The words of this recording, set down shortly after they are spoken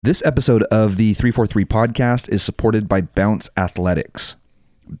This episode of the 343 podcast is supported by Bounce Athletics.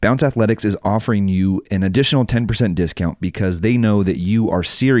 Bounce Athletics is offering you an additional 10% discount because they know that you are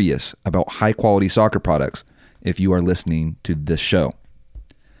serious about high-quality soccer products if you are listening to this show.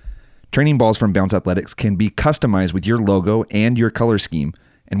 Training balls from Bounce Athletics can be customized with your logo and your color scheme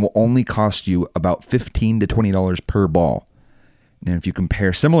and will only cost you about $15 to $20 per ball. And if you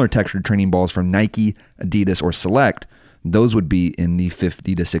compare similar textured training balls from Nike, Adidas, or Select, those would be in the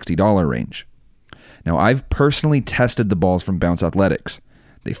 $50 to $60 range. Now, I've personally tested the balls from Bounce Athletics.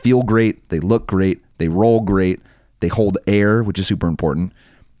 They feel great, they look great, they roll great, they hold air, which is super important.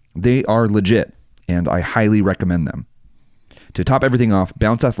 They are legit, and I highly recommend them. To top everything off,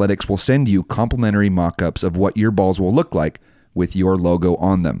 Bounce Athletics will send you complimentary mock-ups of what your balls will look like with your logo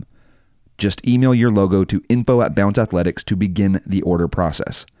on them. Just email your logo to info@bounceathletics to begin the order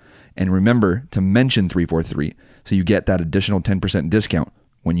process. And remember to mention 343 so you get that additional 10% discount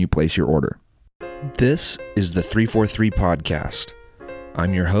when you place your order. This is the 343 podcast.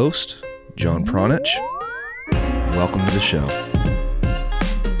 I'm your host, John Pronich. Welcome to the show.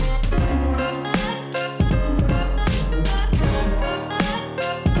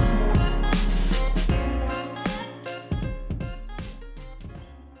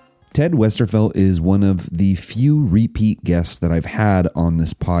 Ted Westerfelt is one of the few repeat guests that I've had on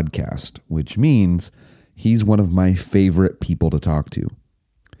this podcast, which means he's one of my favorite people to talk to.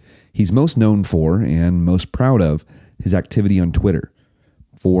 He's most known for and most proud of his activity on Twitter.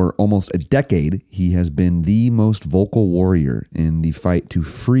 For almost a decade, he has been the most vocal warrior in the fight to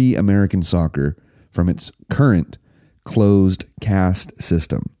free American soccer from its current closed caste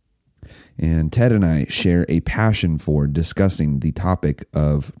system. And Ted and I share a passion for discussing the topic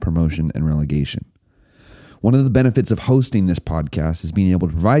of promotion and relegation. One of the benefits of hosting this podcast is being able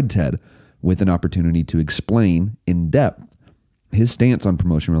to provide Ted with an opportunity to explain in depth his stance on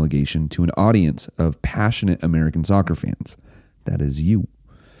promotion and relegation to an audience of passionate American soccer fans. That is you.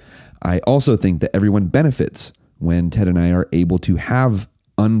 I also think that everyone benefits when Ted and I are able to have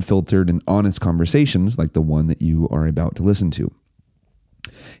unfiltered and honest conversations like the one that you are about to listen to.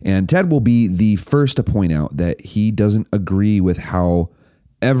 And Ted will be the first to point out that he doesn't agree with how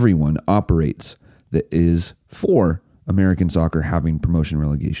everyone operates that is for American soccer having promotion and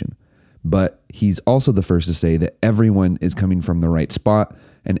relegation. But he's also the first to say that everyone is coming from the right spot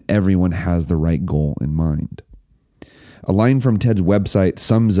and everyone has the right goal in mind. A line from Ted's website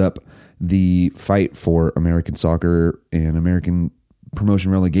sums up the fight for American soccer and American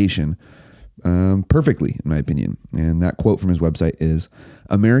promotion and relegation perfectly, in my opinion. And that quote from his website is,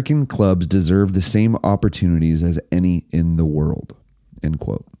 "American clubs deserve the same opportunities as any in the world." End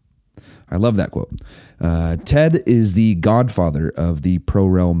quote. I love that quote. Ted is the godfather of the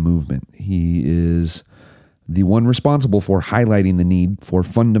pro-rel movement. He is the one responsible for highlighting the need for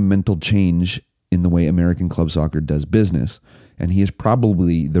fundamental change in the way American club soccer does business. And he is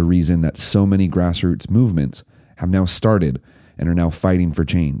probably the reason that so many grassroots movements have now started and are now fighting for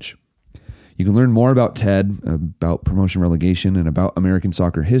change. You can learn more about Ted, about promotion relegation, and about American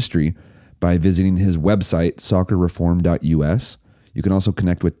soccer history by visiting his website, soccerreform.us. You can also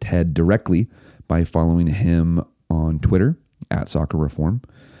connect with Ted directly by following him on Twitter @soccerreform.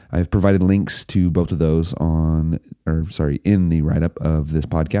 I've provided links to both of those in the write-up of this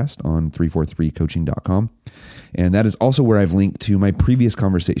podcast on 343coaching.com. And that is also where I've linked to my previous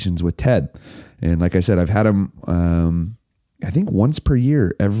conversations with Ted. And like I said, I've had him I think once per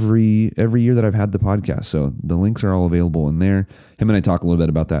year, every year that I've had the podcast. So the links are all available in there. Him and I talk a little bit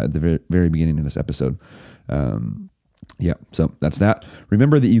about that at the very, very beginning of this episode. So that's that.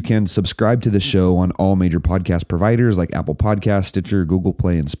 Remember that you can subscribe to the show on all major podcast providers like Apple Podcasts, Stitcher, Google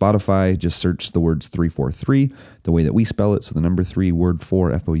Play, and Spotify. Just search the words 343, the way that we spell it. So the number 3, word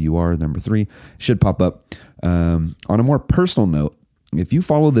 4, FOUR, number 3, should pop up. On a more personal note, if you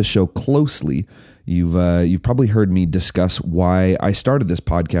follow this show closely, you've probably heard me discuss why I started this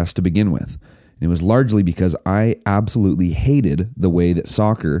podcast to begin with. And it was largely because I absolutely hated the way that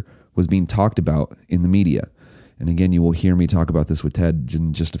soccer was being talked about in the media. And again, you will hear me talk about this with Ted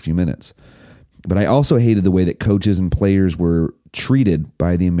in just a few minutes. But I also hated the way that coaches and players were treated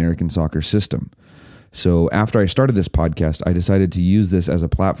by the American soccer system. So after I started this podcast, I decided to use this as a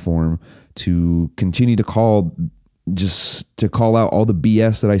platform to continue to call out all the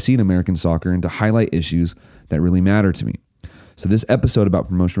BS that I see in American soccer and to highlight issues that really matter to me. So this episode about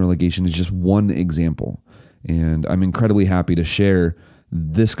promotion relegation is just one example. And I'm incredibly happy to share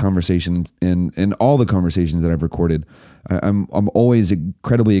this conversation and all the conversations that I've recorded. I'm always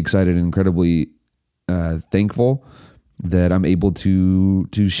incredibly excited and incredibly thankful that I'm able to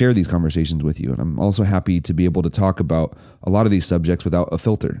share these conversations with you. And I'm also happy to be able to talk about a lot of these subjects without a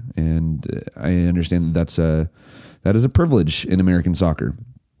filter. And I understand that is a privilege in American soccer.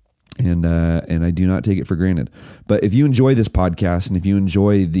 And I do not take it for granted. But if you enjoy this podcast and if you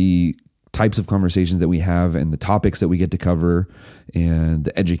enjoy the types of conversations that we have and the topics that we get to cover and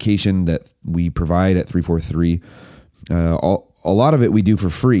the education that we provide at 343, a lot of it we do for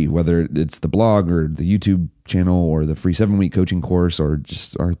free, whether it's the blog or the YouTube channel or the free 7-week coaching course or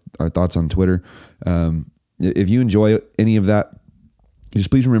just our thoughts on Twitter. If you enjoy any of that, just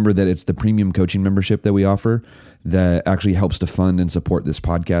please remember that it's the premium coaching membership that we offer that actually helps to fund and support this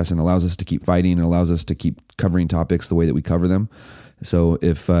podcast and allows us to keep fighting and allows us to keep covering topics the way that we cover them. So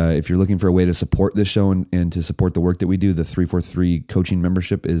if you're looking for a way to support this show and to support the work that we do, the 343 coaching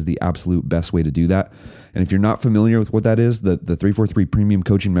membership is the absolute best way to do that. And if you're not familiar with what that is, the 343 premium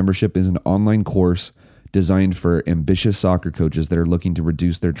coaching membership is an online course designed for ambitious soccer coaches that are looking to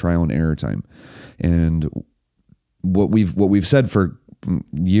reduce their trial and error time. And what we've said for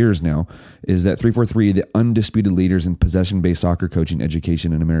years now is that 343 the undisputed leaders in possession-based soccer coaching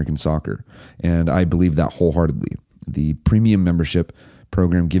education in American soccer. And I believe that wholeheartedly. The premium membership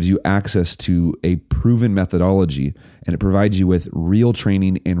program gives you access to a proven methodology, and it provides you with real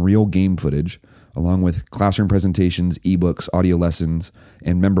training and real game footage, along with classroom presentations, ebooks, audio lessons,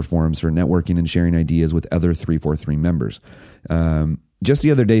 and member forums for networking and sharing ideas with other 343 members. Just the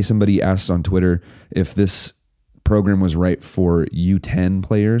other day, somebody asked on Twitter if this program was right for U10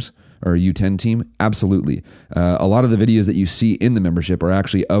 players or U10 team. Absolutely. A lot of the videos that you see in the membership are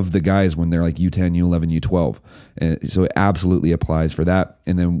actually of the guys when they're like U10, U11, U12. So it absolutely applies for that.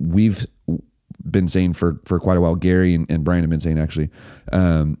 And then we've been saying for quite a while, Gary and Brian have been saying actually,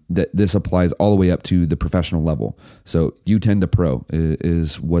 that this applies all the way up to the professional level. So U10 to pro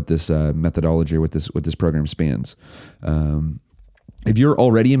is what this methodology or what this program spans. If you're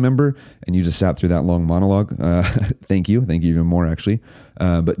already a member and you just sat through that long monologue, thank you. Thank you even more, actually.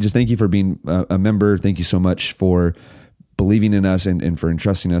 But just thank you for being a member. Thank you so much for believing in us and for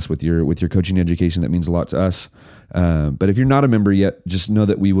entrusting us with your coaching education. That means a lot to us. But if you're not a member yet, just know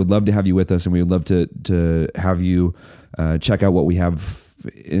that we would love to have you with us, and we would love to have you check out what we have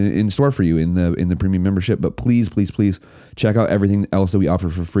in store for you in the premium membership. But please check out everything else that we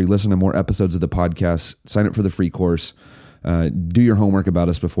offer for free. Listen to more episodes of the podcast. Sign up for the free course. Do your homework about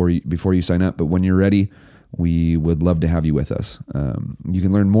us before you sign up. But when you're ready, we would love to have you with us. You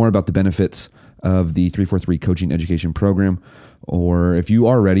can learn more about the benefits of the 343 coaching education program, or if you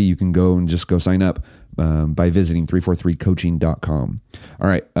are ready, you can go sign up by visiting 343coaching.com. All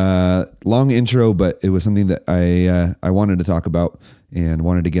right. Long intro, but it was something that I wanted to talk about and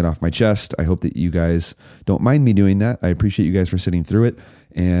wanted to get off my chest. I hope that you guys don't mind me doing that. I appreciate you guys for sitting through it.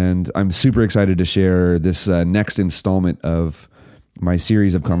 And I'm super excited to share this next installment of my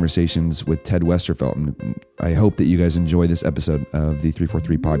series of conversations with Ted Westerfelt. And I hope that you guys enjoy this episode of the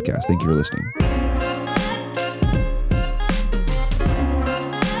 343 podcast. Thank you for listening.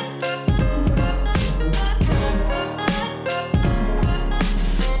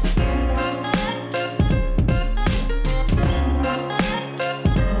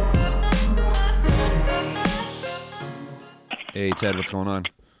 Hey, Ted, what's going on?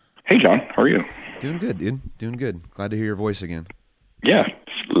 Hey, John. How are you? Doing good, dude. Doing good. Glad to hear your voice again. Yeah,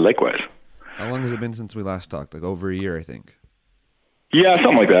 likewise. How long has it been since we last talked? Like over a year, I think. Yeah,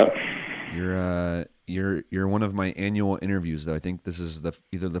 something like that. You're one of my annual interviews, though. I think this is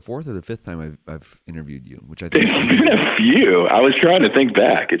either the fourth or the fifth time I've interviewed you, which I think it's been a few. I was trying to think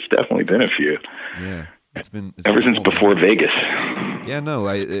back. It's definitely been a few. Yeah, it's been ever since before Vegas. Yeah, no,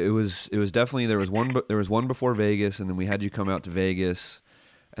 it was definitely there was one before Vegas, and then we had you come out to Vegas,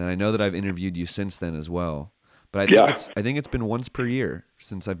 and I know that I've interviewed you since then as well. But I think it's been once per year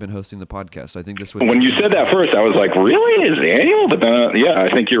since I've been hosting the podcast. So I think this would. When you said that first, I was like, "Really? Is it annual?" But then, yeah, I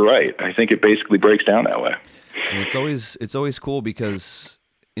think you're right. I think it basically breaks down that way. And it's always cool because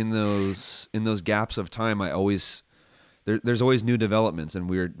in those gaps of time, there's always new developments, and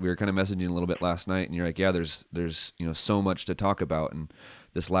we were kind of messaging a little bit last night, and you're like, "Yeah, there's so much to talk about." And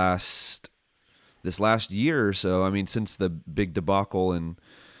this last year or so, I mean, since the big debacle and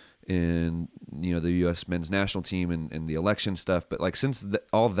the U.S. men's national team and the election stuff, but like since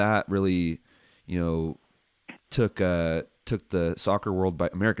all that really, took the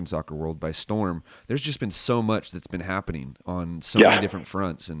American soccer world by storm, there's just been so much that's been happening on so many different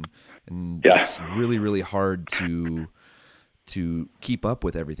fronts, and it's really, really hard to keep up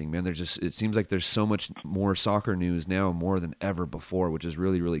with everything, man. It seems like there's so much more soccer news now, more than ever before, which is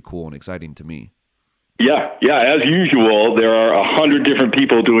really, really cool and exciting to me. Yeah. As usual, there are 100 different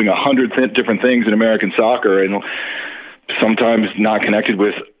people doing 100 different things in American soccer, and sometimes not connected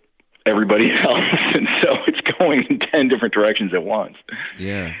with everybody else, and so it's going in 10 different directions at once.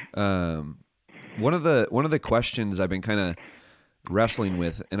 Yeah. One of the questions I've been kind of wrestling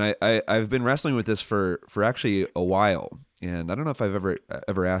with, and I've been wrestling with this for actually a while, and I don't know if I've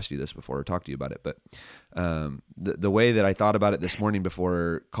ever asked you this before or talked to you about it, but the way that I thought about it this morning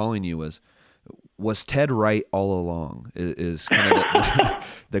before calling you was Ted right all along is kind of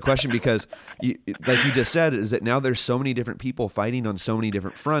the question, because like you just said, is that now there's so many different people fighting on so many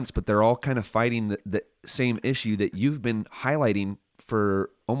different fronts, but they're all kind of fighting the same issue that you've been highlighting for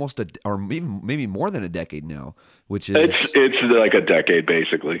almost or maybe more than a decade now, which is it's like a decade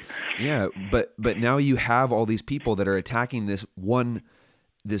basically. Yeah, but now you have all these people that are attacking this one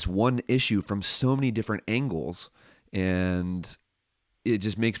issue from so many different angles, and it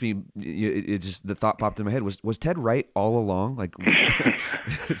just makes me, it just, the thought popped in my head, was Ted right all along? Like,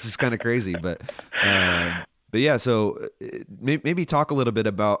 it's just kind of crazy, but yeah, so maybe talk a little bit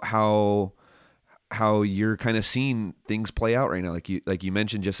about how you're kind of seeing things play out right now. Like you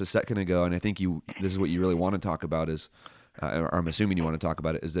mentioned just a second ago, and I think this is what you really want to talk about is, or I'm assuming you want to talk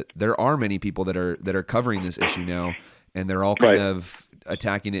about it, is that there are many people that are covering this issue now, and they're all kind of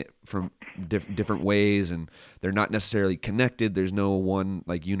attacking it from different ways, and they're not necessarily connected. There's no one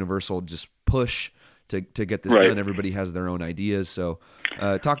like universal just push to get this done. Everybody has their own ideas. So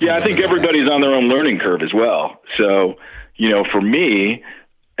talk to me. I think everybody's on their own learning curve as well. So, for me,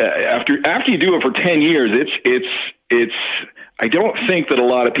 after you do it for 10 years, it's I don't think that a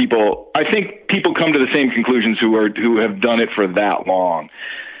lot of people, I think people come to the same conclusions who have done it for that long.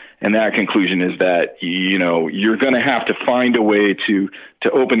 And that conclusion is that, you're going to have to find a way to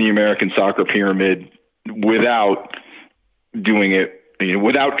open the American soccer pyramid without doing it,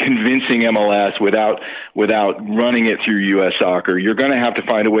 without convincing MLS, without running it through U.S. Soccer. You're going to have to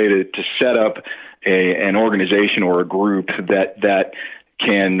find a way to set up an organization or a group that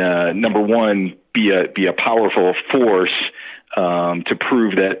can, number one, be a powerful force to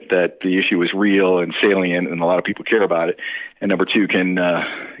prove that the issue is real and salient and a lot of people care about it, and number two, can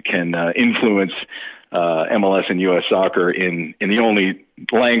influence MLS and U.S. Soccer in the only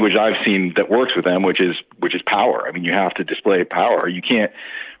language I've seen that works with them, which is power. I mean, you have to display power. You can't,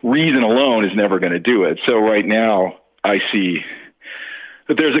 reason alone is never going to do it. So right now I see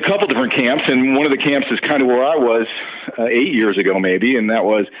that there's a couple different camps, and one of the camps is kind of where I was 8 years ago maybe, and that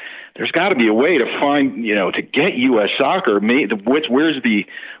was, there's got to be a way to find, to get U.S. Soccer. Where's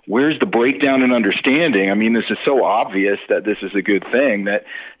the breakdown and understanding? I mean, this is so obvious that this is a good thing that,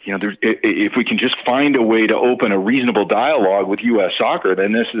 if we can just find a way to open a reasonable dialogue with U.S. Soccer,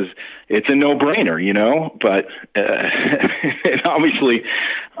 then it's a no-brainer, But obviously,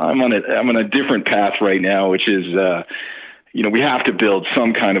 I'm on a different path right now, which is, we have to build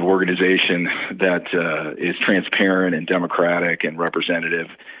some kind of organization that is transparent and democratic and representative,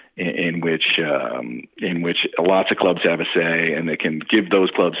 in which lots of clubs have a say, and they can give those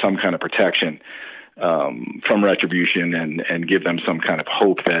clubs some kind of protection from retribution, and give them some kind of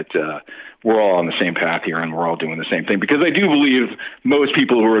hope that we're all on the same path here and we're all doing the same thing. Because I do believe most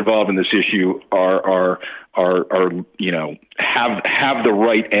people who are involved in this issue are have the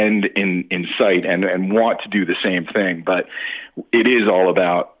right end in sight and want to do the same thing. But it is all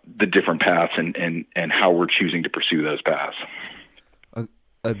about the different paths and how we're choosing to pursue those paths.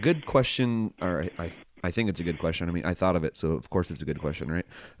 A good question, or I think it's a good question. I mean, I thought of it, so of course it's a good question, right?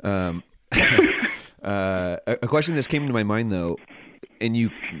 A question that came to my mind, though, and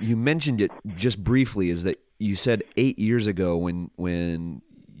you mentioned it just briefly, is that you said 8 years ago when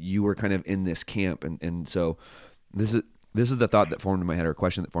you were kind of in this camp, and so this is the thought that formed in my head, or a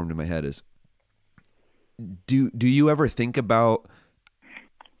question that formed in my head is, do you ever think about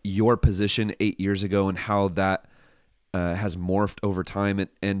your position 8 years ago and how that has morphed over time,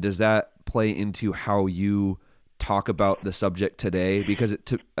 and does that play into how you talk about the subject today? Because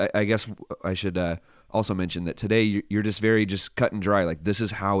I guess I should also mention that today you're just very cut and dry, like this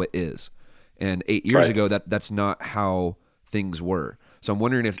is how it is, and 8 years ago that's not how things were. So I'm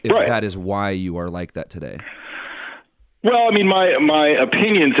wondering if that is why you are like that today. Well, I mean, my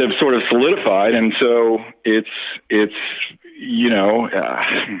opinions have sort of solidified, and so it's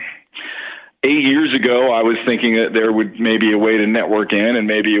 8 years ago, I was thinking that there would maybe a way to network in, and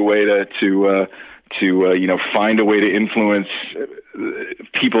maybe a way to find a way to influence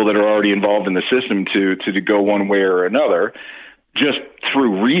people that are already involved in the system to go one way or another, just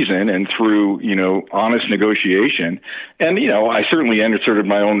through reason and through honest negotiation. And I certainly inserted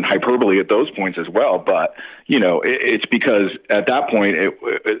my own hyperbole at those points as well. But it's because at that point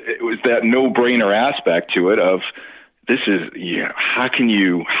it was that no-brainer aspect to it of, how can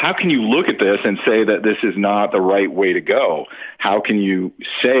you look at this and say that this is not the right way to go? How can you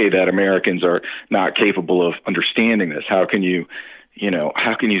say that Americans are not capable of understanding this? How can you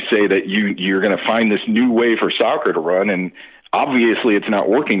say that you're going to find this new way for soccer to run, and obviously it's not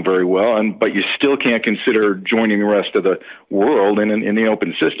working very well, but you still can't consider joining the rest of the world in the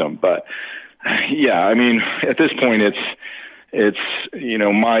open system? But yeah, I mean, at this point, it's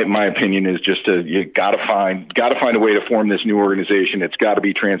my opinion is just you got to find a way to form this new organization. It's got to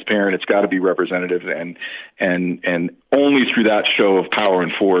be transparent. It's got to be representative, and only through that show of power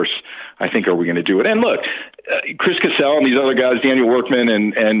and force, I think, are we going to do it. And look, Chris Cassell and these other guys, Daniel Workman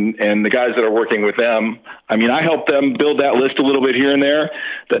and the guys that are working with them. I mean, I helped them build that list a little bit here and there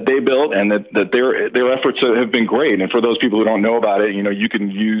that they built, and that their efforts have been great. And for those people who don't know about it, you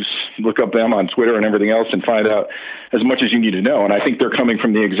can look up them on Twitter and everything else and find out as much as you need to know. And I think they're coming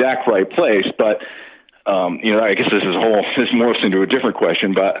from the exact right place. But I guess this morphs into a different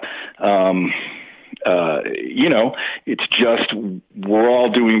question, but. It's just we're all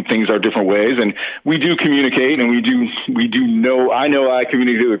doing things our different ways, and we do communicate, and we do know. I know I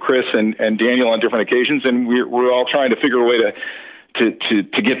communicate with Chris and Daniel on different occasions, and we're all trying to figure a way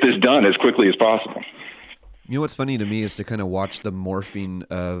to get this done as quickly as possible. You know what's funny to me is to kind of watch the morphing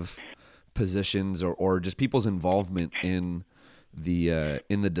of positions or just people's involvement in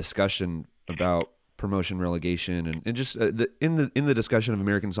the discussion about promotion, relegation, and just in the discussion of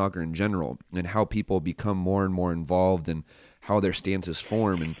American soccer in general, and how people become more and more involved and how their stances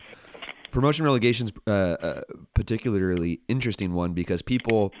form. And promotion relegation's a particularly interesting one because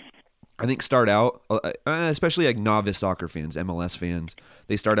people, I think, start out, especially like novice soccer fans, MLS fans,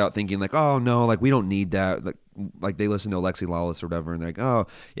 they start out thinking like, oh no, like we don't need that. Like they listen to Alexi Lawless or whatever, and they're like, oh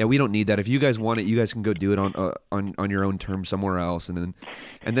yeah, we don't need that. If you guys want it, you guys can go do it on your own terms somewhere else. And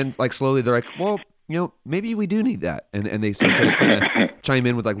then like slowly they're like, well, maybe we do need that. And they start to kind of chime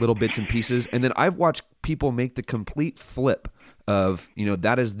in with like little bits and pieces. And then I've watched people make the complete flip of,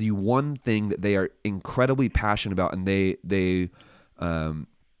 that is the one thing that they are incredibly passionate about. And they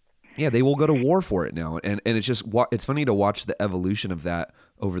will go to war for it now. And it's just, it's funny to watch the evolution of that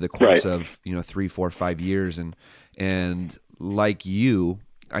over the course of, 3, 4, 5 years. And like you,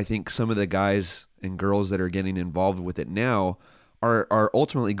 I think some of the guys and girls that are getting involved with it now are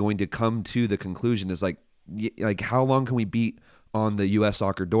ultimately going to come to the conclusion is like how long can we beat on the U.S.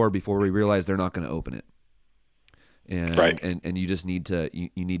 soccer door before we realize they're not going to open it? And you just need to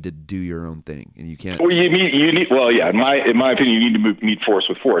you need to do your own thing, and you can't. Well, you need. Well, yeah. In my opinion, you need to meet force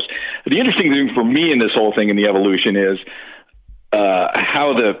with force. The interesting thing for me in this whole thing in the evolution is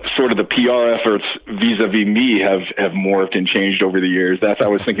how the sort of the PR efforts vis-a-vis me have morphed and changed over the years. I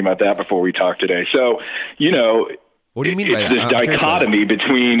was thinking about that before we talked today. So what do you mean by that? It's this dichotomy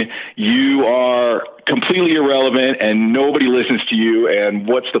between you are completely irrelevant and nobody listens to you, and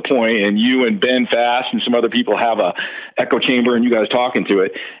what's the point? And you and Ben Fast and some other people have a echo chamber and you guys talking to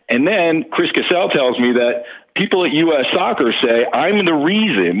it. And then Chris Cassell tells me that people at U.S. Soccer say, I'm the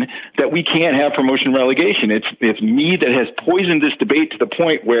reason that we can't have promotion relegation. It's me that has poisoned this debate to the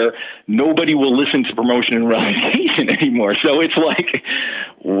point where nobody will listen to promotion and relegation anymore. So it's like,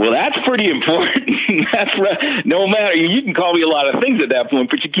 well, that's pretty important. No matter, you can call me a lot of things at that point,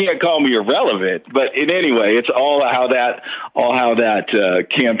 but you can't call me irrelevant. But in any way, it's all how that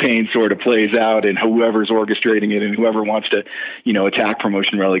campaign sort of plays out, and whoever's orchestrating it and whoever wants to, attack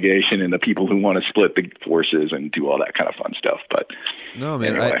promotion relegation, and the people who want to split the forces and do all that kind of fun stuff. But no,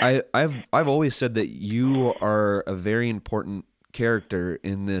 man, anyway. I've always said that you are a very important character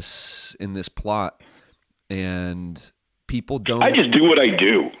in this plot, and people don't. I just do what I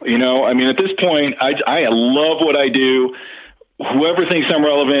do. I mean, at this point, I love what I do. Whoever thinks I'm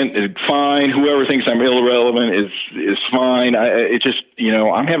relevant is fine. Whoever thinks I'm irrelevant is fine. It's just,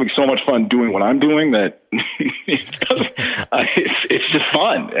 I'm having so much fun doing what I'm doing that it's just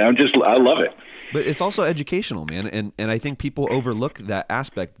fun. I love it. But it's also educational, man, and I think people overlook that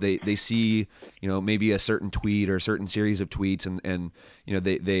aspect. They see, maybe a certain tweet or a certain series of tweets, and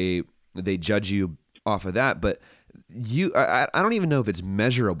they judge you off of that. But I don't even know if it's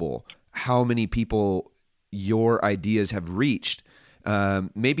measurable how many people your ideas have reached.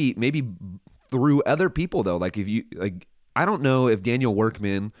 Maybe through other people though. Like I don't know if Daniel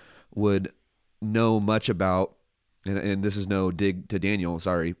Workman would know much about, and this is no dig to Daniel.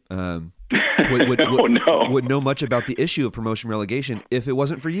 Sorry. Would know much about the issue of promotion relegation if it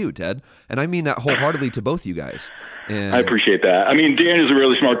wasn't for you, Ted. And I mean that wholeheartedly to both you guys. And I appreciate that. I mean, Dan is a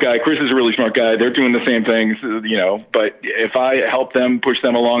really smart guy. Chris is a really smart guy. They're doing the same things, but if I help them push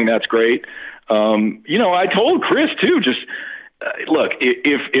them along, that's great. I told Chris too, just, look,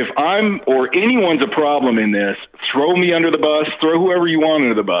 if I'm or anyone's a problem in this, throw me under the bus, throw whoever you want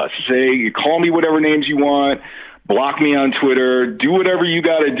under the bus. Say, call me whatever names you want, block me on Twitter, do whatever you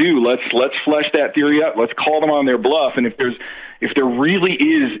got to do. Let's flesh that theory up. Let's call them on their bluff. And if the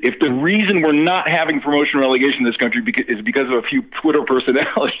reason we're not having promotion relegation in this country is because of a few Twitter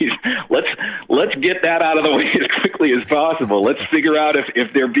personalities, let's get that out of the way as quickly as possible. Let's figure out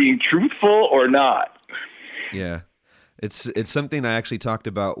if they're being truthful or not. Yeah. It's something I actually talked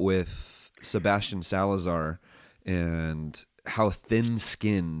about with Sebastian Salazar and how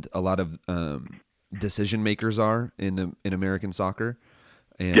thin-skinned a lot of decision makers are in American soccer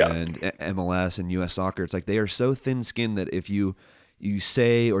and MLS and US soccer. It's like they are so thin-skinned that if you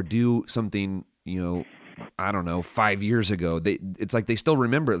say or do something, I don't know, 5 years ago, it's like they still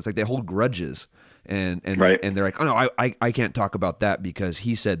remember it. It's like they hold grudges and right. And they're like, oh no, I can't talk about that because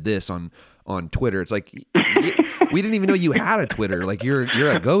he said this on Twitter. It's like we didn't even know you had a Twitter. Like you're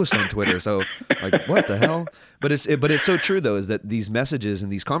a ghost on Twitter. So like what the hell? But it's so true though, is that these messages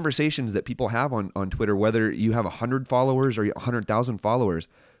and these conversations that people have on Twitter, whether you have 100 followers or 100,000 followers,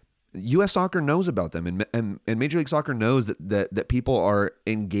 U.S. soccer knows about them, and Major League Soccer knows that people are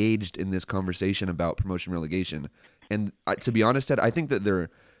engaged in this conversation about promotion relegation. And to be honest, Ted, I think that they're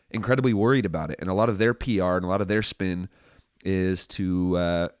incredibly worried about it, and a lot of their PR and a lot of their spin is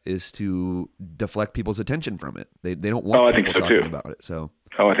to deflect people's attention from it. They don't want people talking about it. So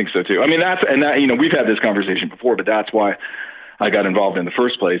I think so too. I mean, we've had this conversation before, but that's why I got involved in the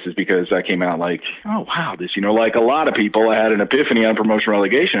first place, is because I came out like, oh wow, this, like a lot of people, I had an epiphany on promotion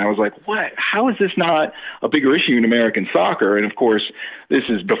relegation. I was like, what? How is this not a bigger issue in American soccer? And of course, this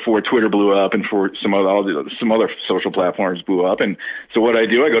is before Twitter blew up and for some other social platforms blew up. And so what I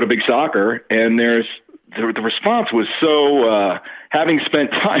do, I go to Big Soccer, and the response was so, having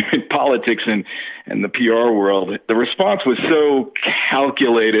spent time in politics and the PR world, the response was so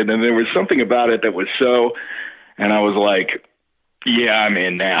calculated, and there was something about it that was so, and I was like, yeah, I'm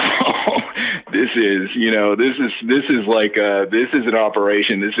in now. This is an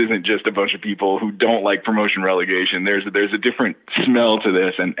operation. This isn't just a bunch of people who don't like promotion relegation. There's a different smell to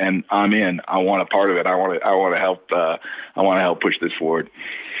this, and I'm in. I want a part of it. I want to help push this forward.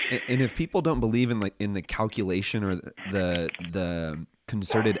 And if people don't believe in the calculation or the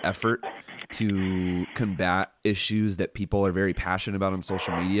concerted effort to combat issues that people are very passionate about on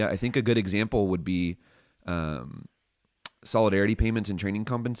social media, I think a good example would be solidarity payments and training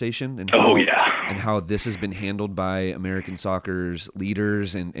compensation, and how this has been handled by American soccer's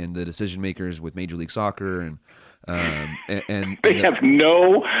leaders and the decision makers with Major League Soccer, and they have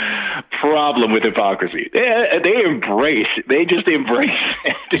no problem with hypocrisy. They just embrace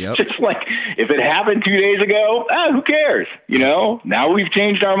it. It's just like, if it happened 2 days ago, who cares? Now we've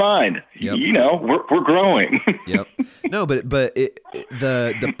changed our mind. Yep. We're growing. Yep. No, but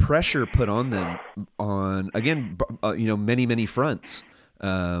the pressure put on them on, again, many fronts.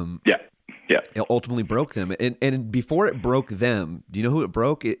 It ultimately broke them, and before it broke them, do you know who it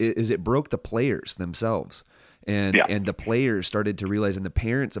broke? It broke the players themselves. And the players started to realize, and the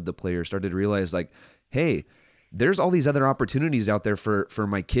parents of the players started to realize, like, hey, there's all these other opportunities out there for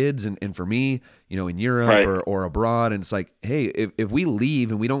my kids and for me, in Europe right. or abroad. And it's like, hey, if we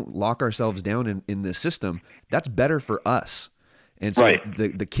leave and we don't lock ourselves down in this system, that's better for us. And so right.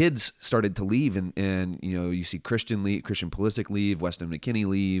 the kids started to leave, and you see Christian Pulisic leave, Weston McKennie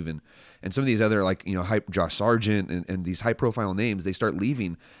leave, and some of these other, like, Josh Sargent and these high profile names, they start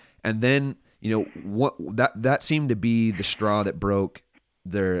leaving. And then what that seemed to be the straw that broke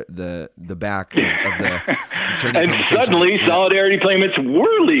the back of the training. And suddenly solidarity payments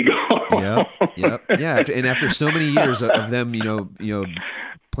were legal. Yep. And after so many years of them,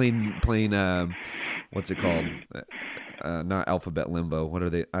 playing what's it called? Not alphabet limbo. What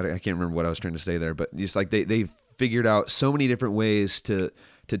are they? I can't remember what I was trying to say there, but it's like they figured out so many different ways to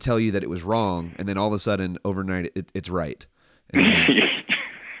tell you that it was wrong, and then all of a sudden overnight it's right.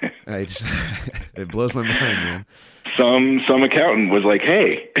 And, it blows my mind, man. Some accountant was like,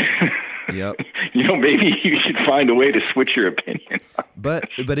 hey, yep. Maybe you should find a way to switch your opinion. But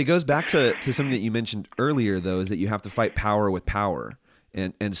it goes back to something that you mentioned earlier, though, is that you have to fight power with power.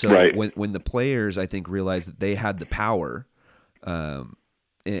 And so right. when the players, I think, realized that they had the power, and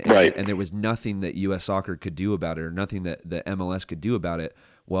there was nothing that U.S. Soccer could do about it, or nothing that the MLS could do about it,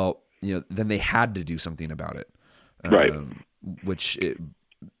 well, then they had to do something about it. Right. But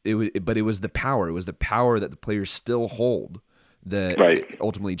it was the power. It was the power that the players still hold that right.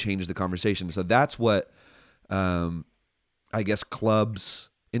 ultimately changed the conversation. So that's what, I guess,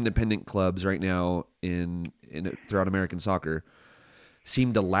 independent clubs right now throughout American soccer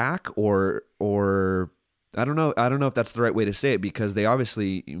seem to lack, or I don't know if that's the right way to say it, because they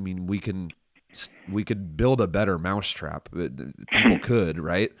obviously, I mean, we could build a better mousetrap. People could,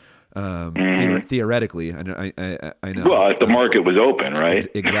 right? Theoretically, I know. Well, if the market was open, right?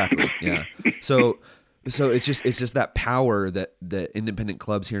 Exactly. Yeah. So it's just that power that the independent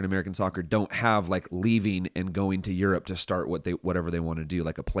clubs here in American soccer don't have, like leaving and going to Europe to start whatever they want to do,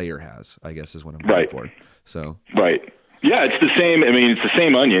 like a player has, I guess is what I'm going for. So right. Yeah, it's the same. I mean, it's the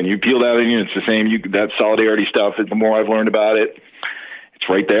same onion. You peel that onion, it's the same. That solidarity stuff. The more I've learned about it, it's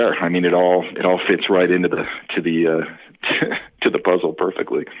right there. I mean, it all fits right into the to the puzzle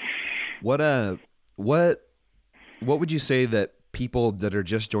perfectly. What would you say that people that are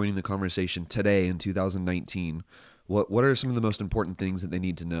just joining the conversation today in 2019, what are some of the most important things that they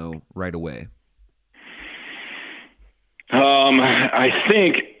need to know right away?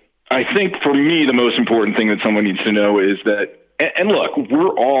 I think for me, the most important thing that someone needs to know is that, and look,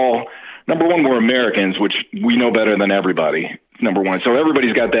 we're all, number one, we're Americans, which we know better than everybody, number one. So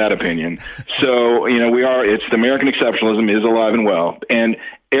everybody's got that opinion. So, it's the American exceptionalism is alive and well. And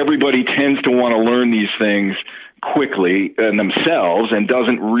everybody tends to want to learn these things quickly themselves and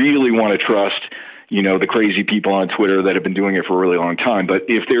doesn't really want to trust, the crazy people on Twitter that have been doing it for a really long time. But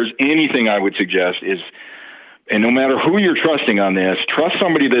if there's anything I would suggest is, and no matter who you're trusting on this, trust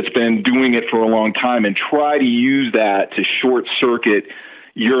somebody that's been doing it for a long time and try to use that to short circuit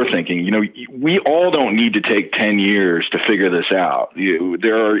your thinking. We all don't need to take 10 years to figure this out.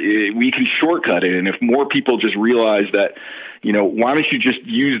 We can shortcut it. And if more people just realize that, why don't you just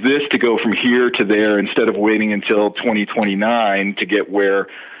use this to go from here to there instead of waiting until 2029 to get where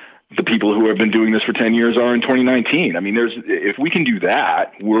the people who have been doing this for 10 years are in 2019. I mean, if we can do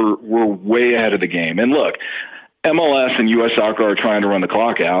that, we're way ahead of the game. And look, MLS and U.S. Soccer are trying to run the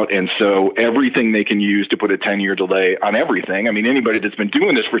clock out, and so everything they can use to put a 10-year delay on everything. I mean, anybody that's been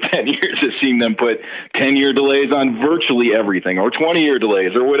doing this for 10 years has seen them put 10-year delays on virtually everything, or 20-year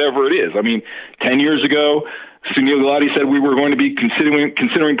delays, or whatever it is. I mean, 10 years ago, Sunil Gulati said we were going to be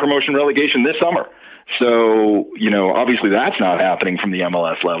considering promotion relegation this summer. So, obviously that's not happening from the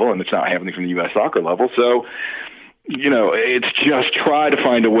MLS level, and it's not happening from the U.S. Soccer level. So, it's just try to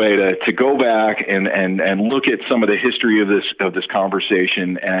find a way to go back and look at some of the history of this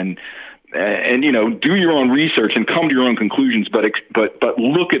conversation and do your own research and come to your own conclusions, but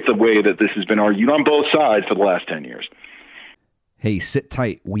look at the way that this has been argued on both sides for the last 10 years. Hey, sit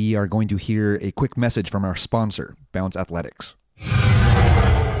tight. We are going to hear a quick message from our sponsor, Bounce Athletics.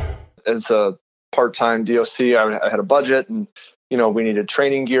 As a part-time DOC, I had a budget, and we needed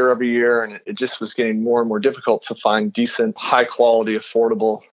training gear every year, and it just was getting more and more difficult to find decent, high-quality,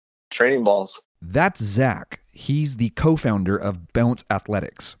 affordable training balls. That's Zach. He's the co-founder of Bounce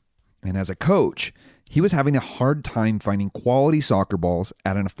Athletics. And as a coach, he was having a hard time finding quality soccer balls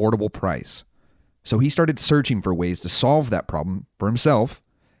at an affordable price. So he started searching for ways to solve that problem for himself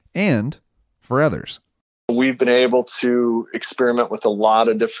and for others. We've been able to experiment with a lot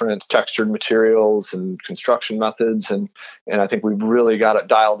of different textured materials and construction methods, and I think we've really got it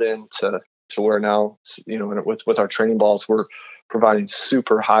dialed in to where now, with our training balls, we're providing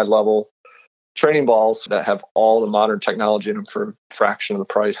super high level training balls that have all the modern technology in them for a fraction of the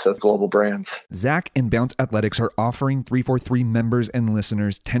price of global brands. Zach and Bounce Athletics are offering 343 members and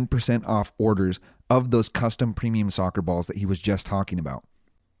listeners 10% off orders of those custom premium soccer balls that he was just talking about.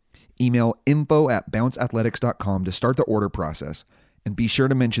 Email info@bounceathletics.com to start the order process, and be sure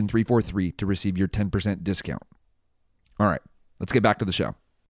to mention 343 to receive your 10% discount. All right, let's get back to the show.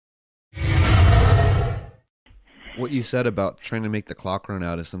 What you said about trying to make the clock run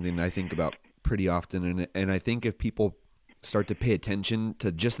out is something I think about pretty often, and I think if people start to pay attention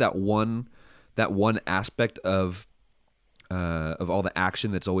to just that one aspect of all the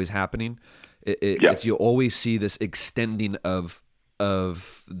action that's always happening, it's, you'll always see this extending of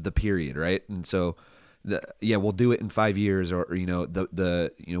the period, right? And so we'll do it in 5 years, or we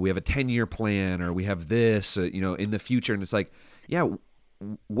have a 10-year plan, or we have this in the future, and it's like,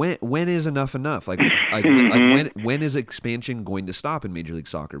 when is enough? When is expansion going to stop in Major League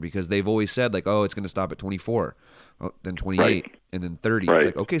Soccer? Because they've always said it's going to stop at 24, then 28, right, and then 30. Right. It's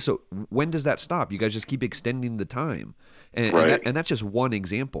like, okay, so when does that stop? You guys just keep extending the time, and that's just one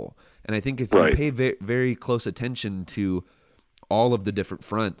example. And I think if you pay very, very close attention to all of the different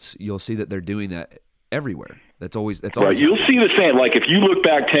fronts, you'll see that they're doing that everywhere. That's always right. You'll see the same. Like if you look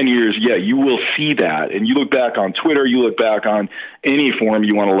back 10 years, you will see that. And you look back on Twitter, you look back on any forum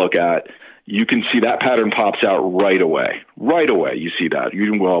you want to look at, you can see that pattern pops out right away. Right away, you see that.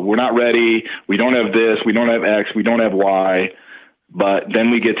 We're not ready. We don't have this. We don't have X. We don't have Y. But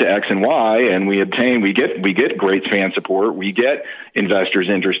then we get to X and Y, and we get great fan support. We get investors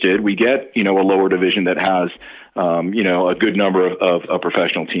interested. We get, a lower division that has, a good number of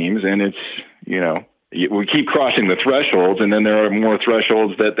professional teams. And it's, we keep crossing the thresholds, and then there are more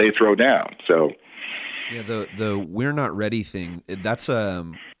thresholds that they throw down. So, yeah, the we're not ready thing. That's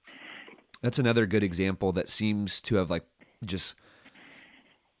another good example that seems to have like just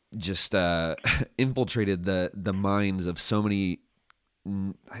infiltrated the minds of so many.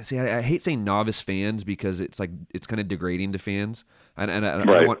 I hate saying novice fans because it's kind of degrading to fans, and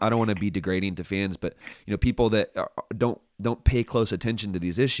I don't want to be degrading to fans, but people that don't pay close attention to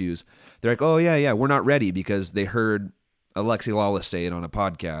these issues, they're like, oh yeah, we're not ready because they heard Alexi Lawless say it on a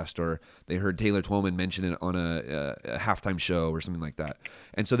podcast, or they heard Taylor Twellman mention it on a halftime show or something like that,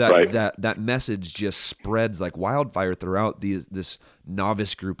 and so that message just spreads like wildfire throughout this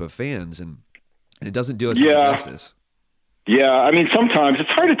novice group of fans, and it doesn't do us any justice. Yeah, I mean, sometimes it's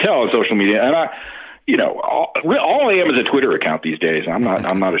hard to tell on social media, and all I am is a Twitter account these days. I'm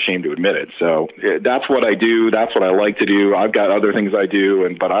not ashamed to admit it. So that's what I do. That's what I like to do. I've got other things I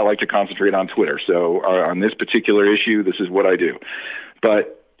do, but I like to concentrate on Twitter. So on this particular issue, this is what I do.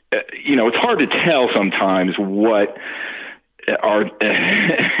 But it's hard to tell sometimes what are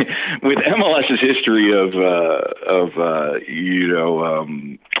with MLS's history of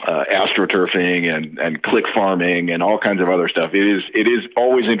astroturfing and click farming and all kinds of other stuff. It is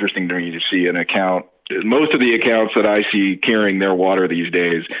always interesting to me to see an account. Most of the accounts that I see carrying their water these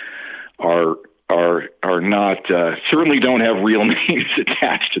days are not certainly don't have real names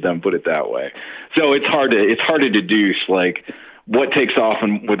attached to them. Put it that way. So it's hard to deduce like what takes off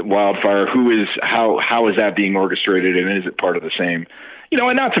with wildfire, how is that being orchestrated, and is it part of the same,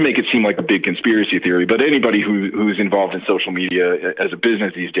 and not to make it seem like a big conspiracy theory, but anybody who's involved in social media as a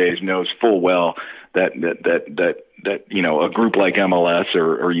business these days knows full well that a group like MLS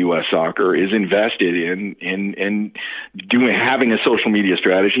or US Soccer is invested in having a social media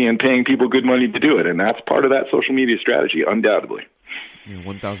strategy and paying people good money to do it, and that's part of that social media strategy, undoubtedly. Yeah,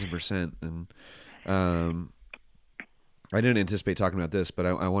 1,000%. And I didn't anticipate talking about this, but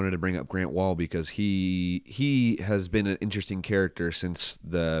I wanted to bring up Grant Wahl because he has been an interesting character since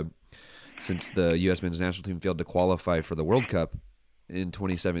the U.S. men's national team failed to qualify for the World Cup in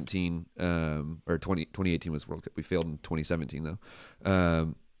 2017, or 2018 was the World Cup. We failed in 2017 though.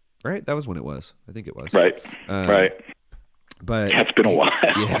 Right? That was when it was. I think it was. Right. Right. But it's been a while.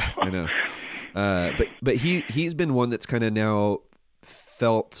 Yeah, I know. But he's been one that's kind of now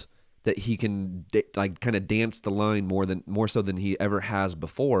felt that he can kind of dance the line more so than he ever has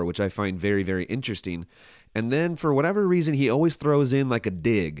before, which I find very, very interesting. And then for whatever reason, he always throws in like a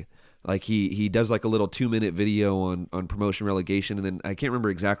dig. Like he does like a little 2-minute video on promotion relegation. And then I can't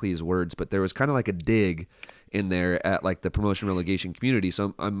remember exactly his words, but there was kind of like a dig in there at like the promotion relegation community.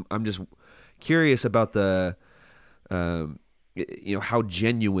 So I'm just curious about the, how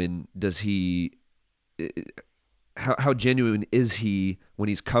genuine does he, how genuine is he when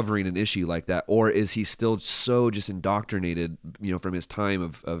he's covering an issue like that? Or is he still so just indoctrinated, from his time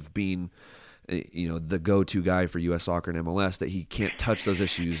of being, the go-to guy for U.S. Soccer and MLS that he can't touch those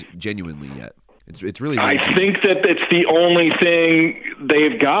issues genuinely yet? It's really. I think that it's the only thing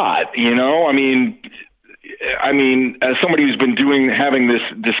they've got. I mean, as somebody who's been having this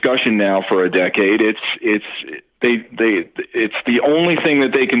discussion now for a decade, it's the only thing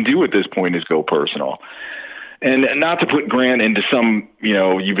that they can do at this point is go personal. And not to put Grant into some,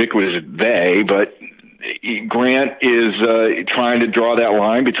 ubiquitous they, but Grant is trying to draw that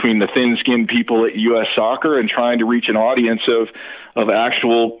line between the thin-skinned people at U.S. Soccer and trying to reach an audience of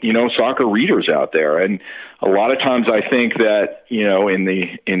actual, soccer readers out there. And a lot of times I think that, in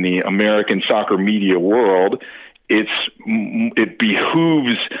the American soccer media world, it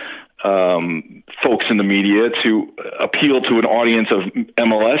behooves folks in the media to appeal to an audience of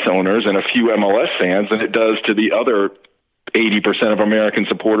MLS owners and a few MLS fans than it does to the other 80% of American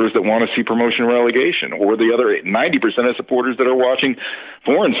supporters that want to see promotion relegation, or the other 90% of supporters that are watching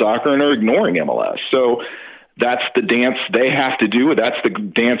foreign soccer and are ignoring MLS. So that's the dance they have to do. That's the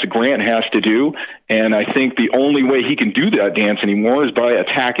dance Grant has to do. And I think the only way he can do that dance anymore is by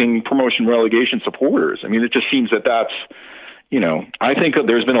attacking promotion relegation supporters. I mean, it just seems that that's, I think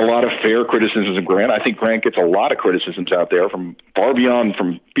there's been a lot of fair criticisms of Grant. I think Grant gets a lot of criticisms out there from far beyond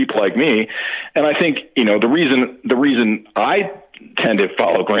from people like me. And I think, the reason I tend to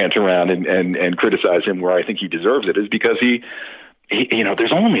follow Grant around and criticize him where I think he deserves it is because he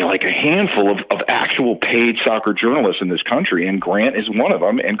there's only like a handful of actual paid soccer journalists in this country, and Grant is one of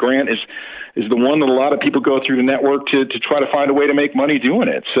them. And Grant is the one that a lot of people go through the network to try to find a way to make money doing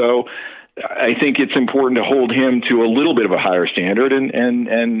it. So, I think it's important to hold him to a little bit of a higher standard.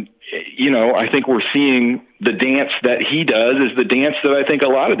 And I think we're seeing the dance that he does is the dance that I think a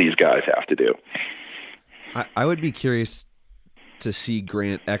lot of these guys have to do. I would be curious to see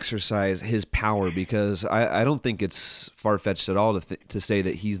Grant exercise his power, because I don't think it's far-fetched at all to say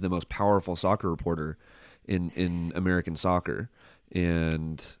that he's the most powerful soccer reporter in American soccer.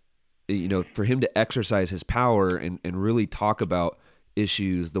 And, for him to exercise his power and really talk about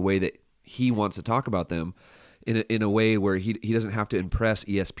issues the way that he wants to talk about them in a way where he doesn't have to impress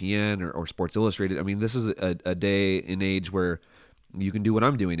ESPN or Sports Illustrated. I mean, this is a day and age where you can do what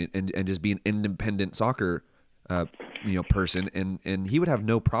I'm doing and just be an independent soccer person, and he would have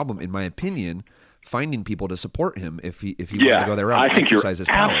no problem, in my opinion, finding people to support him if he wanted to go there. I think you're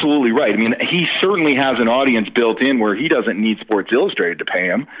absolutely right. I mean, he certainly has an audience built in where he doesn't need Sports Illustrated to pay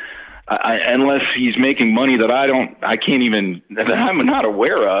him, unless he's making money that I'm not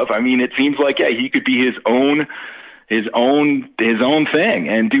aware of. I mean, it seems like he could be his own thing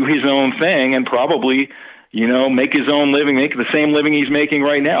and do his own thing and probably make his own living, make the same living he's making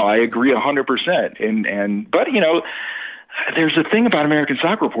right now. I agree 100%. But there's a thing about American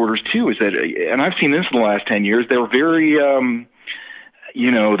soccer reporters too, is that, and I've seen this in the last 10 years, they're very,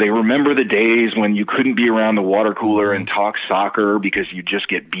 they remember the days when you couldn't be around the water cooler and talk soccer because you just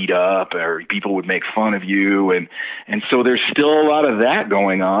get beat up or people would make fun of you. And so there's still a lot of that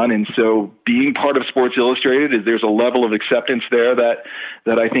going on. And so being part of Sports Illustrated, there's a level of acceptance there that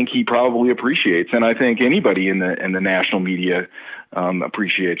I think he probably appreciates. And I think anybody in the national media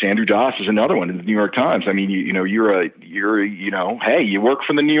appreciates. Andrew Doss is another one in the New York Times. I mean, hey, you work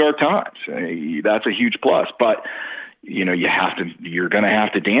for the New York Times. That's a huge plus, but you're going to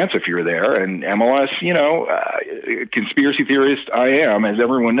have to dance if you're there. And MLS, conspiracy theorist I am, as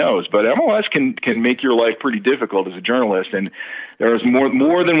everyone knows, but MLS can make your life pretty difficult as a journalist. And there is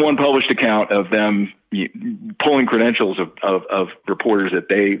more than one published account of them pulling credentials of reporters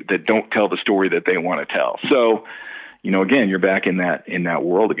that don't tell the story that they want to tell. So, again, you're back in that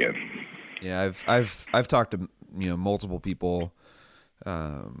world again. Yeah. I've talked to, multiple people,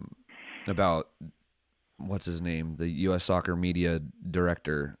 about, what's his name? The U.S. Soccer Media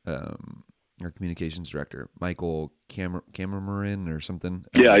Director, or Communications Director, Michael Cameron or something.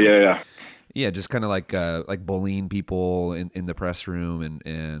 Yeah, just kind of like bullying people in the press room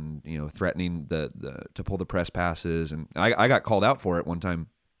and threatening to pull the press passes. And I got called out for it one time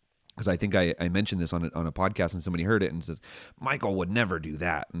because I think I mentioned this on a podcast and somebody heard it and says, Michael would never do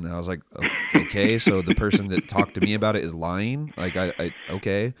that. And I was like, okay, so the person that talked to me about it is lying? Like,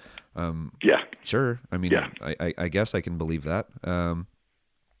 okay. Sure. I mean, I guess I can believe that. No,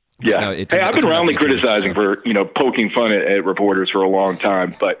 I've been roundly criticizing for poking fun at reporters for a long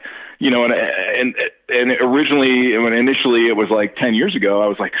time, but and originally, initially it was like 10 years ago, I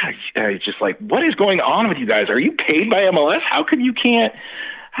was like, I just like, what is going on with you guys? Are you paid by MLS? How come you can't?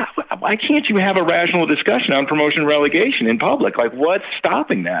 Why can't you have a rational discussion on promotion and relegation in public? Like, what's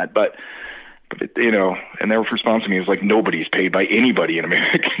stopping that? But and their response to me was like, nobody's paid by anybody in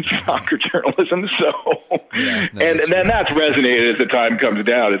American soccer journalism. So, and then that's resonated as the time comes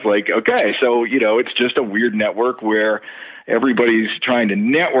down. It's like, okay, so, it's just a weird network where everybody's trying to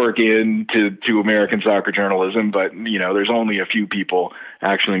network to American soccer journalism, but, there's only a few people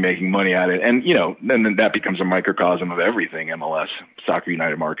actually making money at it. And, then that becomes a microcosm of everything, MLS, Soccer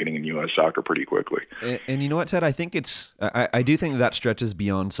United Marketing, and U.S. Soccer pretty quickly. And you know what, Ted? I think I do think that stretches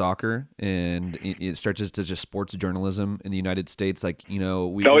beyond soccer, and it stretches to just sports journalism in the United States. Like,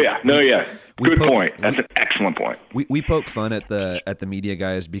 Good point. That's an excellent point. We poke fun at the media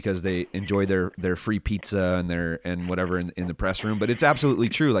guys because they enjoy their free pizza and whatever in the press room, but it's absolutely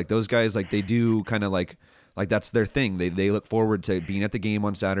true. Like, those guys, like, they do kind of like that's their thing. They look forward to being at the game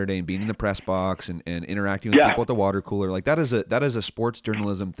on Saturday and being in the press box and interacting with people at the water cooler. Like, that is a sports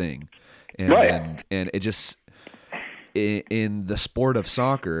journalism thing. And it just, in the sport of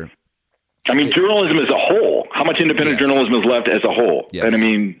soccer, I mean, journalism as a whole, how much independent journalism is left as a whole? Yes. And I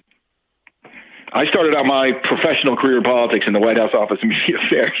mean, I started out my professional career in politics in the White House Office of Media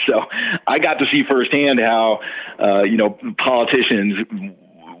Affairs. So I got to see firsthand how, politicians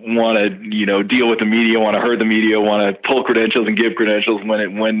want to, deal with the media, want to herd the media, want to pull credentials and give credentials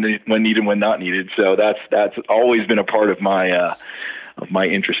when needed, when not needed. So that's always been a part of my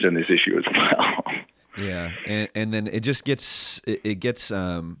interest in this issue as well. Yeah. And then it just gets, I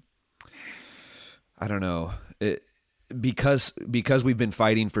don't know, because we've been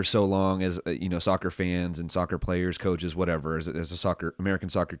fighting for so long as soccer fans and soccer players, coaches, whatever, as a American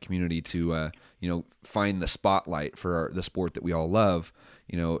soccer community to find the spotlight for the sport that we all love.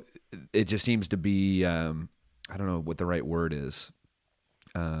 It just seems to be I don't know what the right word is.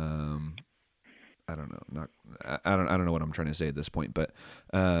 I don't know, not I don't know what I'm trying to say at this point, but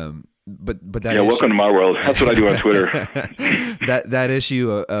that yeah, welcome to my world. That's what I do on Twitter. that issue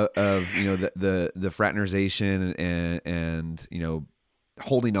of you know the fraternization and you know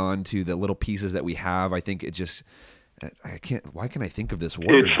holding on to the little pieces that we have. I think it just why can't I think of this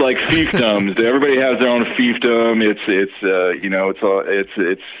word? It's like fiefdoms. Everybody has their own fiefdom. It's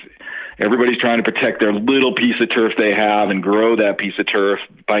everybody's trying to protect their little piece of turf they have and grow that piece of turf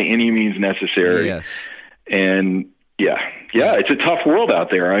by any means necessary. Yes. And yeah, it's a tough world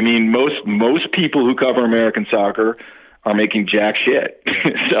out there. I mean, most people who cover American soccer are making jack shit.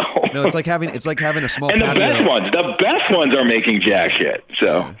 So no, it's like having a small and patio. The best ones are making jack shit.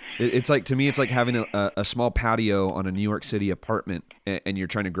 So it's like, to me, it's like having a small patio on a New York City apartment, and you're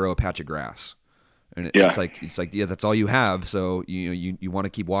trying to grow a patch of grass. And it's like that's all you have. So you want to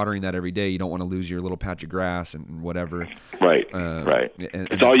keep watering that every day. You don't want to lose your little patch of grass and whatever. Right. Right. And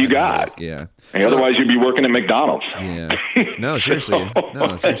it's all you got. Yeah. And otherwise you'd be working at McDonald's. Yeah. No, seriously.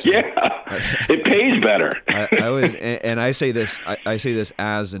 No, seriously. Yeah. It pays better. I would, and I say this. I say this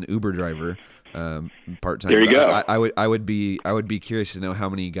as an Uber driver, part time. There you go. I would be curious to know how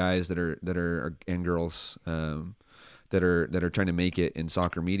many guys that are and girls. That are trying to make it in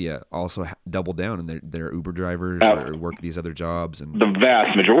soccer media also double down, and they're Uber drivers or work these other jobs, and the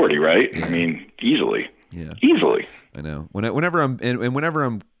vast majority, right? Yeah. I mean, easily. Yeah, easily. I know. Whenever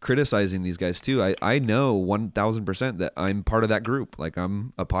I'm criticizing these guys too, I know 1,000% that I'm part of that group. Like,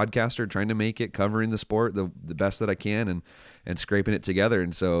 I'm a podcaster trying to make it, covering the sport the best that I can, and scraping it together.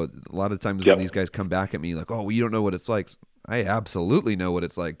 And so a lot of times when these guys come back at me like, "Oh, well, you don't know what it's like," I absolutely know what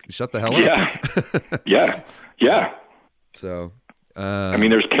it's like. Shut the hell up. Yeah. So, I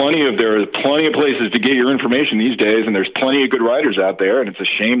mean, there are plenty of places to get your information these days, and there's plenty of good writers out there, and it's a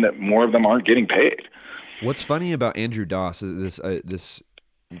shame that more of them aren't getting paid. What's funny about Andrew Doss is this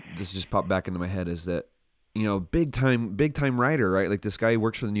just popped back into my head, is that, you know, big time writer, right? Like, this guy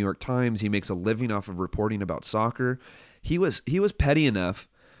works for the New York Times. He makes a living off of reporting about soccer. He was petty enough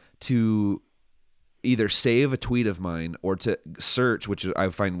to either save a tweet of mine or to search, which I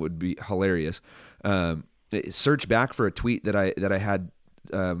find would be hilarious. Search back for a tweet that I had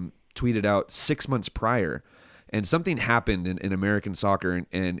tweeted out 6 months prior, and something happened in American soccer,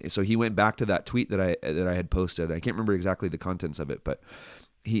 and so he went back to that tweet that I had posted. I can't remember exactly the contents of it, but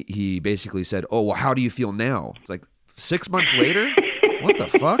he basically said, "Oh, well, how do you feel now?" It's like 6 months later. What the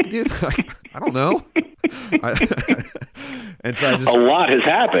fuck, dude? I don't know. And so a lot has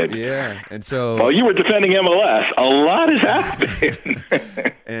happened. Yeah, and so while you were defending MLS, a lot has happened.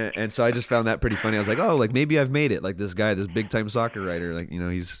 and so I just found that pretty funny. I was like, oh, like, maybe I've made it. Like, this guy, this big time soccer writer, like, you know,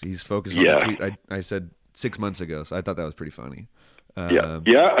 he's focused on the tweet I said 6 months ago. So I thought that was pretty funny. Yeah.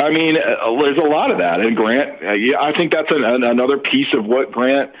 I mean, there's a lot of that, and Grant. I think that's another piece of what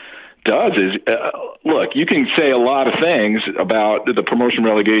Grant does is, look, you can say a lot of things about the promotion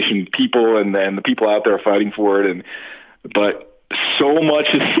relegation people and the people out there fighting for it, but so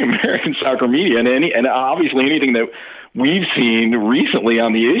much of the American soccer media and obviously anything that we've seen recently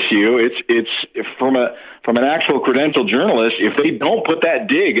on the issue, it's from an actual credentialed journalist. If they don't put that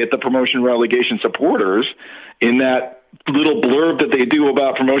dig at the promotion relegation supporters in that little blurb that they do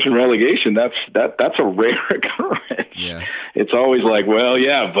about promotion relegation, that's a rare occurrence. Yeah. It's always like, well,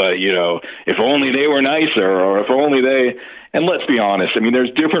 yeah, but, you know, if only they were nicer, or if only they, and let's be honest, I mean,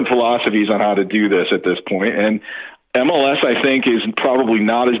 there's different philosophies on how to do this at this point, and MLS, I think, is probably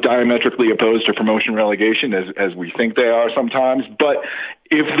not as diametrically opposed to promotion relegation as we think they are sometimes. But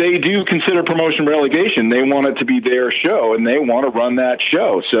if they do consider promotion relegation, they want it to be their show, and they want to run that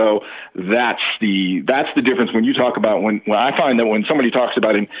show. So that's the difference when you talk about when I find that when somebody talks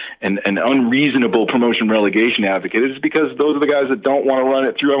about an unreasonable promotion relegation advocate, it's because those are the guys that don't want to run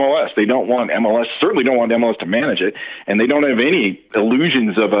it through MLS. They don't want MLS, certainly don't want MLS to manage it, and they don't have any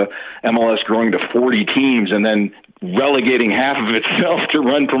illusions of a MLS growing to 40 teams and then relegating half of itself to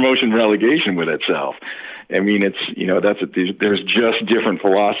run promotion relegation with itself. I mean, it's, you know, there's just different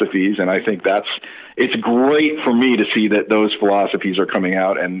philosophies, and I think it's great for me to see that those philosophies are coming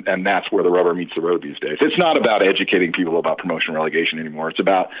out, and that's where the rubber meets the road these days. It's not about educating people about promotion relegation anymore. It's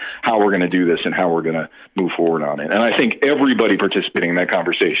about how we're going to do this and how we're going to move forward on it. And I think everybody participating in that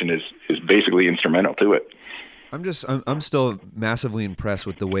conversation is basically instrumental to it. I'm still massively impressed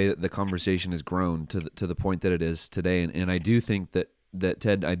with the way that the conversation has grown to the point that it is today, and I do think that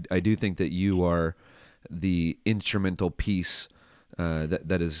Ted, I do think that you are the instrumental piece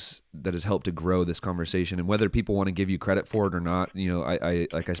that has helped to grow this conversation. And whether people want to give you credit for it or not, you know, I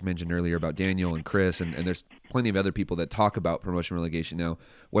like I mentioned earlier about Daniel and Chris, and there's plenty of other people that talk about promotion relegation now,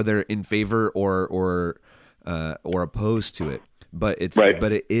 whether in favor or opposed to it. But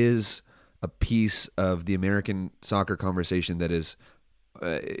it is a piece of the American soccer conversation that is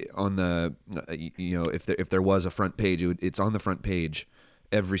on the, if there was a front page, it's on the front page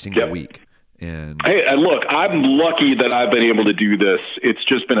every single week. And hey, look, I'm lucky that I've been able to do this. It's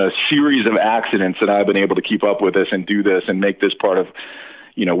just been a series of accidents that I've been able to keep up with this and do this and make this part of,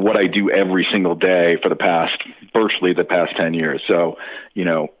 what I do every single day for virtually the past 10 years. So,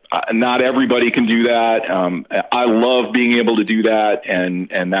 not everybody can do that. I love being able to do that,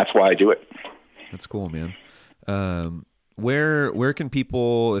 and that's why I do it. That's cool, man. Where can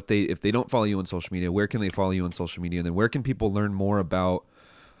people, if they don't follow you on social media, where can they follow you on social media? And then where can people learn more about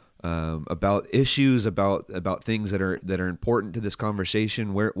issues, about things that are important to this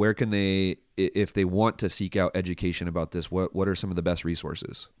conversation? Where can they, if they want to seek out education about this, what are some of the best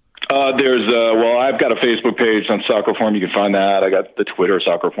resources? I've got a Facebook page on Soccer Forum. You can find that. I got the Twitter.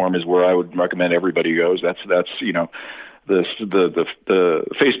 Soccer Forum is where I would recommend everybody goes. That's the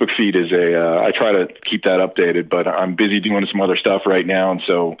Facebook feed is I try to keep that updated, but I'm busy doing some other stuff right now. And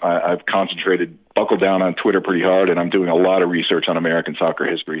so I've buckled down on Twitter pretty hard, and I'm doing a lot of research on American soccer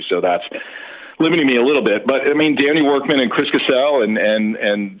history. So that's limiting me a little bit, but I mean, Danny Workman and Chris Cassell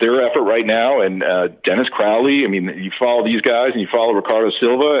and their effort right now, and Dennis Crowley. I mean, you follow these guys, and you follow Ricardo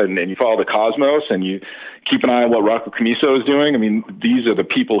Silva, and you follow the Cosmos, and you keep an eye on what Rocco Camiso is doing. I mean, these are the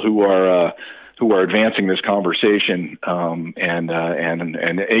people who are advancing this conversation, and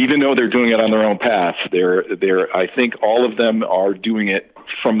even though they're doing it on their own path, I think all of them are doing it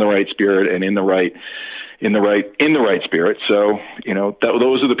from the right spirit and in the right spirit. So,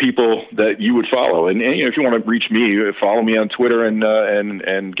 those are the people that you would follow. And if you want to reach me, follow me on Twitter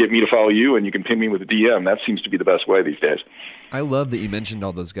and get me to follow you, and you can ping me with a DM. That seems to be the best way these days. I love that you mentioned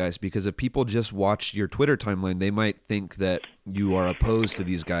all those guys, because if people just watch your Twitter timeline, they might think that you are opposed to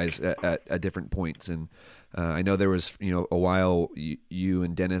these guys at different points. And I know there was, a while you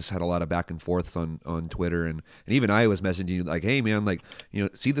and Dennis had a lot of back and forths on Twitter, and even I was messaging you like, hey man, like,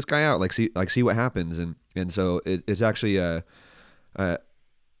 see this guy out, see what happens. And so it's actually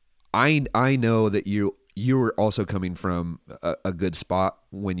I know that you're also coming from a good spot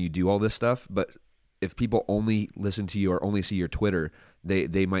when you do all this stuff, but if people only listen to you or only see your Twitter,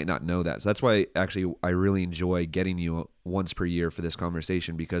 they might not know that. So that's why actually I really enjoy getting you once per year for this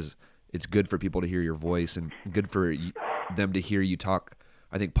conversation, because it's good for people to hear your voice and good for them to hear you talk,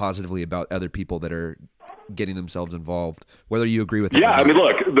 I think, positively about other people that are getting themselves involved, whether you agree with it. Yeah, I mean,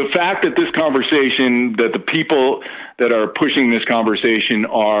 look, the fact that this conversation, that the people that are pushing this conversation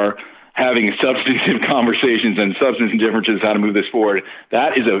are having substantive conversations and substantive differences how to move this forward,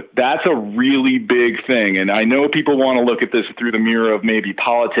 that's a really big thing. And I know people want to look at this through the mirror of maybe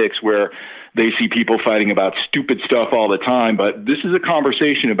politics, where they see people fighting about stupid stuff all the time, but this is a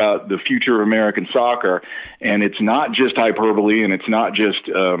conversation about the future of American soccer, and it's not just hyperbole, and it's not just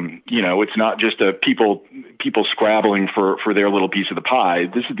it's not just people scrabbling for their little piece of the pie.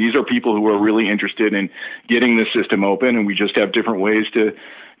 These are people who are really interested in getting the system open, and we just have different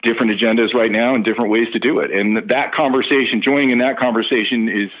agendas right now and different ways to do it. And that conversation, joining in that conversation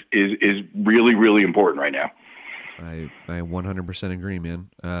is really, really important right now. I 100% agree, man.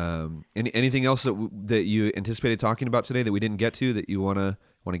 Anything else that you anticipated talking about today that we didn't get to, that you want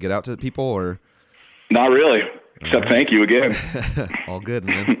to get out to people, or? Not really, except thank you again. All good,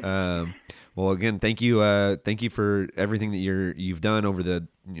 man. Well, again, thank you for everything that you've done over the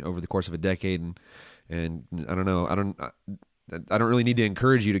course of a decade, and I don't know, I don't really need to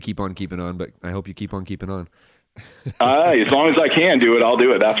encourage you to keep on keeping on, but I hope you keep on keeping on. As long as I can do it, I'll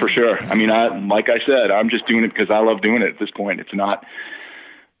do it. That's for sure. I mean, like I said, I'm just doing it because I love doing it at this point. It's not,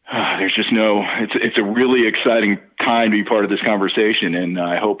 it's a really exciting time to be part of this conversation. And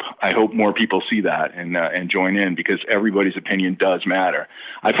I hope more people see that and join in, because everybody's opinion does matter.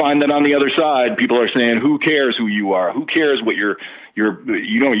 I find that on the other side, people are saying, who cares who you are? Who cares what you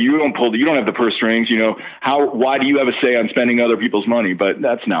don't have the purse strings, why do you have a say on spending other people's money? But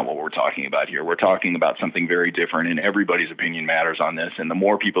that's not what we're talking about here. We're talking about something very different, and everybody's opinion matters on this. And the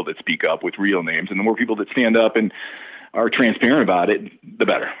more people that speak up with real names, and the more people that stand up and are transparent about it, the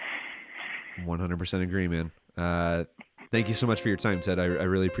better. 100% agree, man. Thank you so much for your time, Ted. I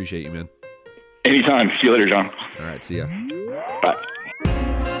really appreciate you, man. Anytime. See you later, John. All right. See ya. Bye.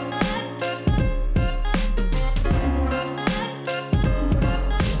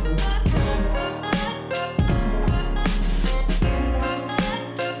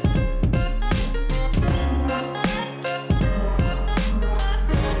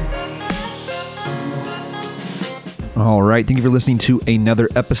 All right. Thank you for listening to another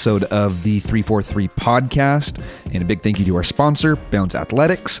episode of the 343 podcast. And a big thank you to our sponsor, Bounce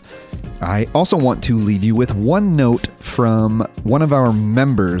Athletics. I also want to leave you with one note from one of our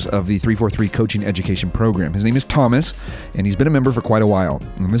members of the 343 Coaching Education Program. His name is Thomas, and he's been a member for quite a while.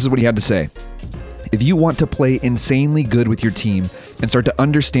 And this is what he had to say. If you want to play insanely good with your team and start to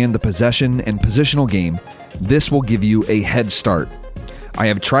understand the possession and positional game, this will give you a head start. I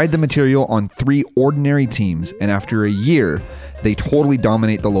have tried the material on 3 ordinary teams, and after a year, they totally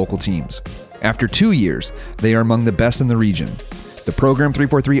dominate the local teams. After 2 years, they are among the best in the region. The program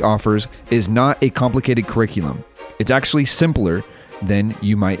 343 offers is not a complicated curriculum. It's actually simpler than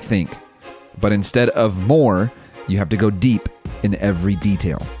you might think. But instead of more, you have to go deep in every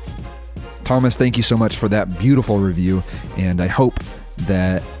detail. Thomas, thank you so much for that beautiful review, and I hope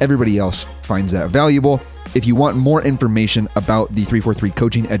that everybody else finds that valuable. If you want more information about the 343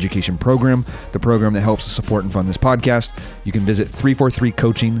 Coaching Education Program, the program that helps support and fund this podcast, you can visit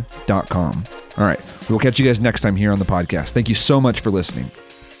 343coaching.com. All right, we will catch you guys next time here on the podcast. Thank you so much for listening.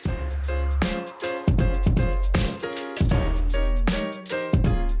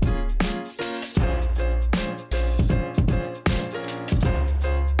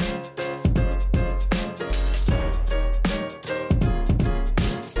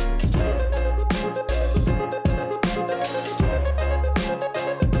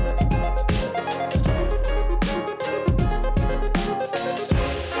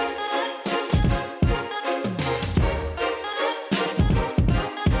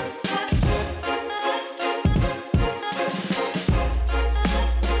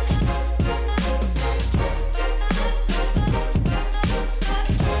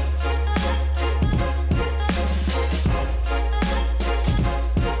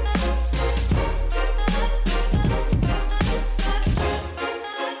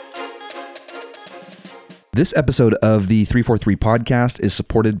 This episode of the 343 podcast is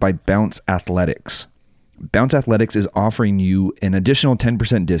supported by Bounce Athletics. Bounce Athletics is offering you an additional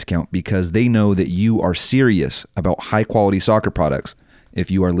 10% discount because they know that you are serious about high-quality soccer products if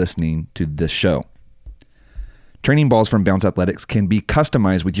you are listening to this show. Training balls from Bounce Athletics can be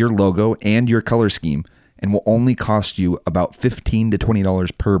customized with your logo and your color scheme and will only cost you about $15 to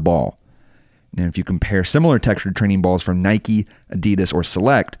 $20 per ball. And if you compare similar textured training balls from Nike, Adidas, or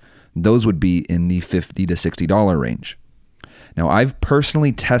Select, those would be in the $50 to $60 range. Now, I've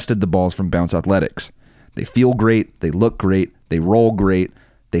personally tested the balls from Bounce Athletics. They feel great, they look great, they roll great,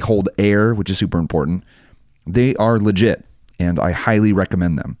 they hold air, which is super important. They are legit, and I highly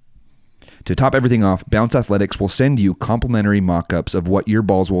recommend them. To top everything off, Bounce Athletics will send you complimentary mock-ups of what your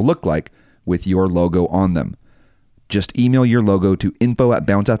balls will look like with your logo on them. Just email your logo to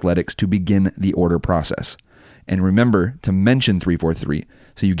info@bounceathletics to begin the order process. And remember to mention 343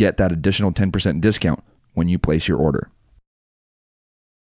 so you get that additional 10% discount when you place your order.